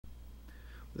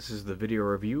This is the video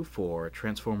review for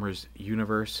Transformers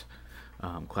Universe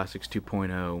Classics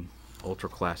 2.0 Ultra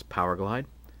Class Powerglide.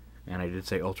 And I did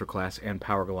say Ultra Class and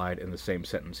Powerglide in the same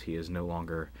sentence. He is no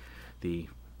longer the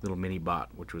little mini bot,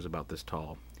 which was about this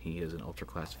tall. He is an Ultra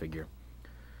Class figure.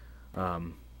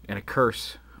 And a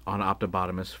curse on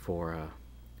Optibotimus for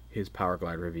his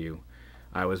Powerglide review.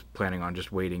 I was planning on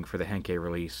just waiting for the Henkei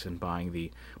release and buying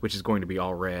the, which is going to be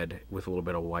all red with a little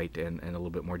bit of white and a little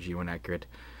bit more G1 accurate.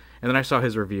 And then I saw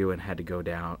his review and had to go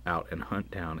out and hunt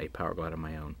down a Powerglide on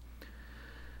my own.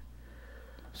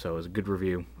 So it was a good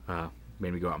review.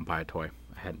 Made me go out and buy a toy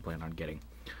I hadn't planned on getting.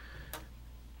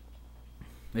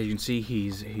 As you can see,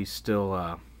 he's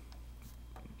still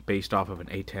based off of an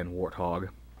A-10 Warthog.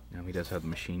 He does have the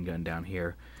machine gun down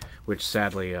here, which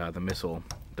sadly the missile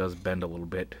does bend a little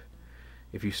bit.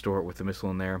 If you store it with the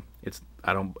missile in there, it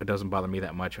doesn't bother me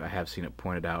that much. I have seen it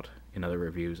pointed out in other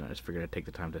reviews, and I just figured I'd take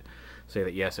the time to say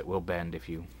that yes, it will bend if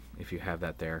you have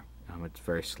that there. It's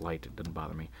very slight. It doesn't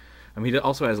bother me. He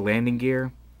also has landing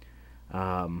gear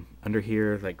under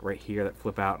here, like right here, that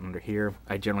flip out, and under here.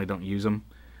 I generally don't use them.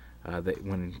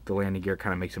 When the landing gear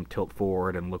kind of makes them tilt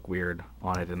forward and look weird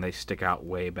on it, and they stick out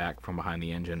way back from behind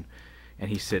the engine. And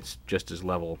he sits just as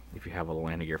level if you have a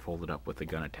landing gear folded up with the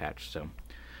gun attached. So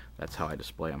that's how I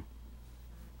display him.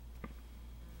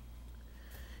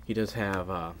 He does have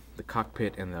the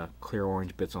cockpit and the clear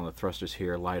orange bits on the thrusters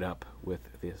here light up with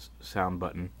this sound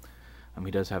button.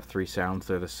 He does have 3 sounds.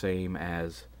 They're the same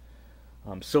as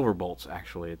Silverbolt's,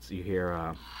 actually. You hear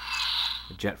a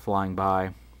jet flying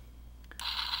by,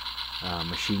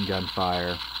 machine gun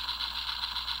fire,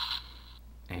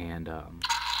 and a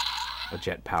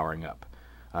jet powering up.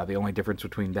 The only difference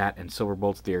between that and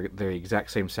Silverbolt's, they're the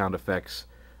exact same sound effects.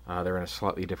 They're in a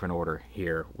slightly different order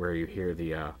here, where you hear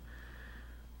the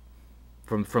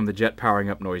from the jet powering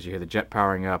up noise, you hear the jet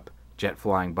powering up, jet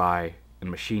flying by,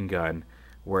 and machine gun,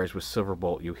 whereas with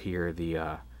Silverbolt you hear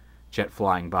the jet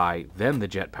flying by, then the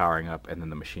jet powering up, and then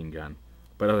the machine gun.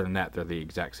 But other than that, they're the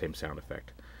exact same sound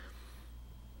effect.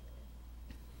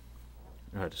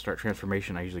 To start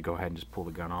transformation, I usually go ahead and just pull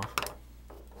the gun off.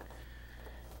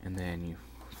 And then you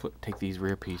take these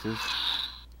rear pieces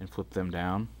and flip them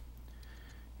down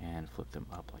and flip them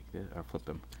up like this, or flip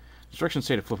them. Instructions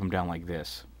say to flip them down like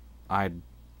this. I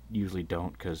usually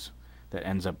don't, because it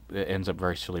ends up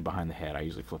very silly behind the head. I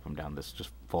usually flip them down this,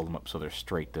 just fold them up so they're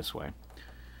straight this way.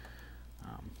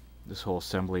 This whole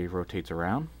assembly rotates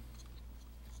around,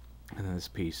 and then this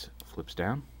piece flips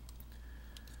down.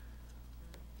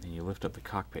 And you lift up the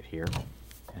cockpit here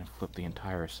and flip the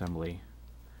entire assembly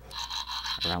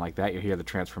around like that. You'll hear the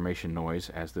transformation noise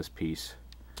as this piece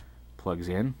plugs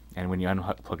in, and when you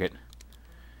unplug it,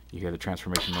 you hear the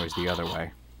transformation noise the other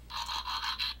way,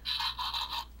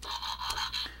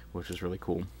 which is really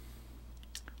cool.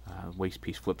 Waist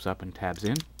piece flips up and tabs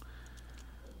in.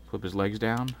 Flip his legs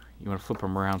down. You want to flip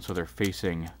them around so they're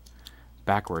facing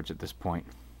backwards at this point,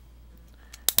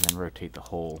 and then rotate the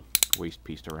whole waist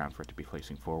piece around for it to be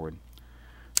facing forward.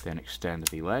 Then extend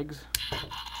the legs,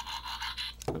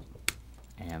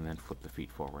 and then flip the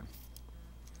feet forward.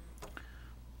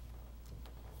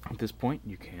 At this point,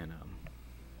 you can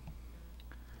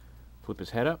flip his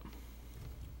head up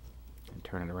and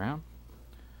turn it around,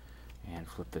 and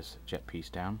flip this jet piece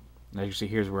down. Now you see,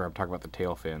 here's where I'm talking about the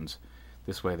tail fins.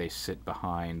 This way they sit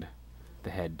behind the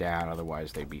head down,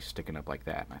 otherwise they'd be sticking up like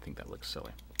that, and I think that looks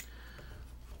silly.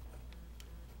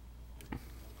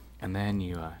 And then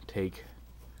you take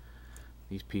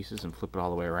these pieces and flip it all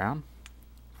the way around.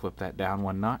 Flip that down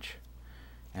 1 notch,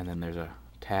 and then there's a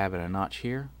tab and a notch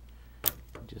here.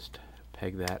 Just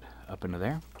peg that up into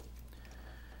there,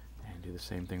 and do the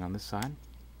same thing on this side.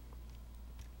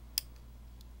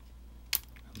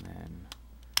 And then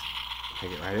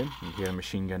peg it right in. You hear the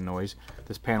machine gun noise.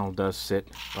 This panel does sit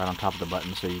right on top of the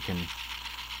button, so you can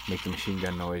make the machine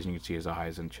gun noise, and you can see his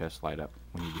eyes and chest light up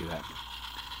when you do that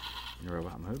in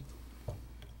robot mode.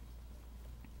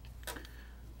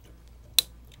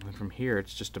 And from here,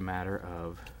 it's just a matter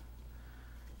of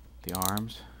the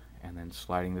arms and then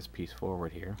sliding this piece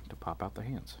forward here to pop out the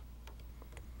hands.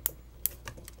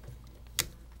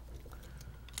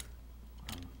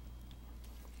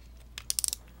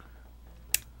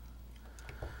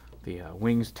 The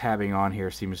wings tabbing on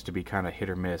here seems to be kind of hit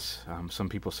or miss. Some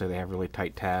people say they have really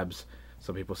tight tabs.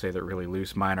 Some people say they're really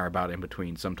loose. Mine are about in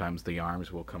between. Sometimes the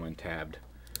arms will come untabbed.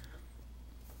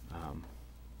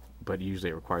 But usually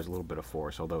it requires a little bit of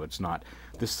force, although it's not.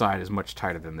 This side is much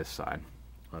tighter than this side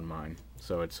on mine.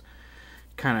 So it's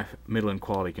kind of middle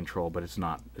quality control, but it's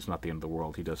not the end of the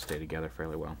world. He does stay together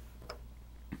fairly well.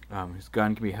 His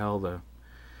gun can be held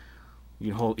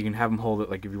You can have him hold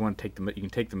it like if you want to take you can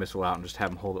take the missile out and just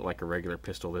have him hold it like a regular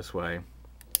pistol this way,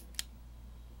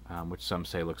 which some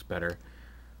say looks better.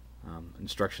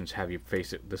 Instructions have you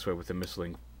face it this way with the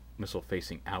missile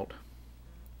facing out,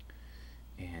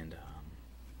 and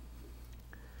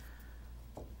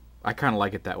I kind of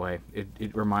like it that way.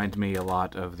 It reminds me a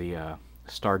lot of the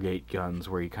Stargate guns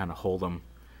where you kind of hold them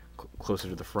closer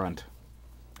to the front.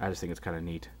 I just think it's kind of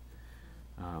neat.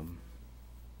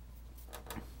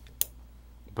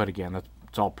 But again,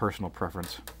 it's all personal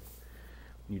preference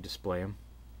when you display him.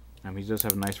 He does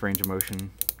have a nice range of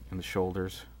motion in the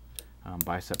shoulders,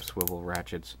 bicep swivel,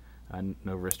 ratchets,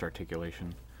 no wrist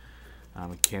articulation.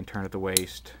 He can turn at the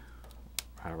waist,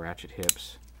 ratchet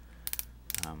hips,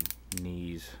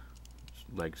 knees,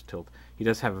 legs tilt. He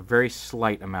does have a very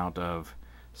slight amount of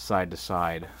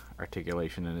side-to-side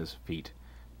articulation in his feet.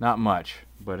 Not much,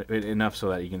 but enough so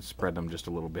that you can spread them just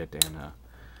a little bit and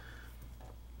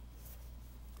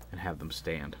have them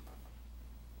stand.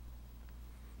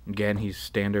 Again, he's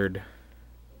standard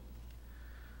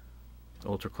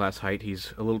ultra class height.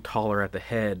 He's a little taller at the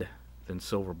head than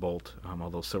Silverbolt,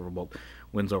 although Silverbolt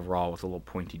wins overall with a little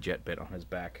pointy jet bit on his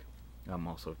back.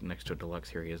 Also next to a Deluxe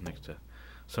here, he is next to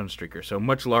Sunstreaker, so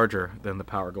much larger than the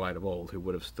Powerglide of old, who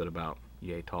would have stood about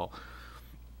yay tall.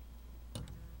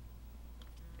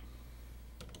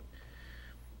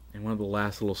 And one of the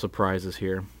last little surprises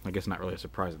here, I guess not really a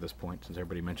surprise at this point since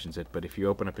everybody mentions it, but if you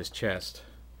open up his chest,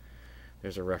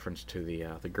 there's a reference to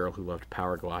the Girl Who Loved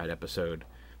Powerglide episode,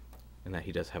 and that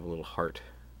he does have a little heart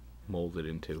molded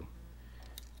into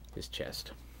his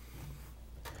chest.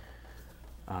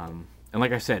 And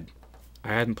like I said,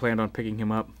 I hadn't planned on picking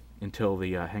him up until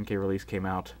the Henkei release came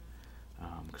out,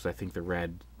 because I think the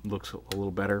red looks a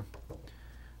little better,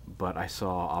 but I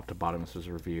saw Optibotimus's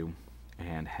review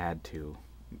and had to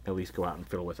at least go out and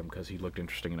fiddle with him because he looked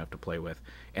interesting enough to play with,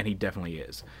 and he definitely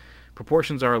is.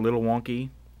 Proportions are a little wonky.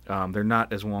 They're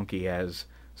not as wonky as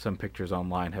some pictures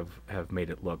online have made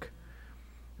it look.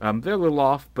 They're a little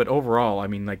off, but overall, I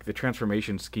mean, like the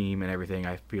transformation scheme and everything,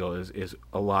 I feel is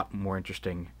a lot more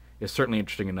interesting. Is certainly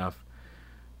interesting enough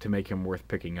to make him worth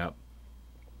picking up.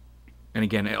 And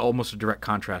again, almost a direct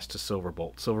contrast to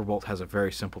Silverbolt. Silverbolt has a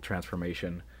very simple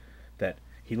transformation that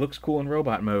he looks cool in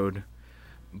robot mode,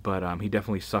 but he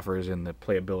definitely suffers in the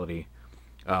playability.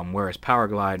 Whereas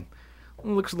Powerglide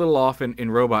looks a little off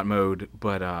in robot mode,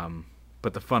 but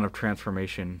the fun of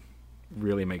transformation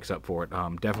really makes up for it.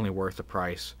 Definitely worth the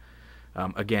price.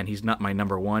 Again, he's not my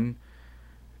 #1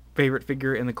 favorite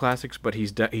figure in the classics, but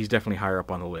he's definitely higher up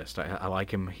on the list. I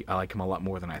like him. I like him a lot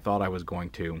more than I thought I was going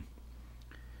to.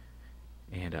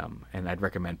 And I'd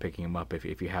recommend picking him up if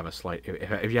you have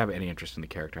if you have any interest in the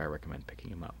character. I recommend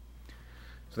picking him up.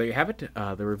 So there you have it,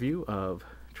 the review of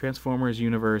Transformers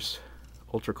Universe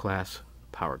Ultra Class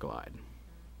Powerglide.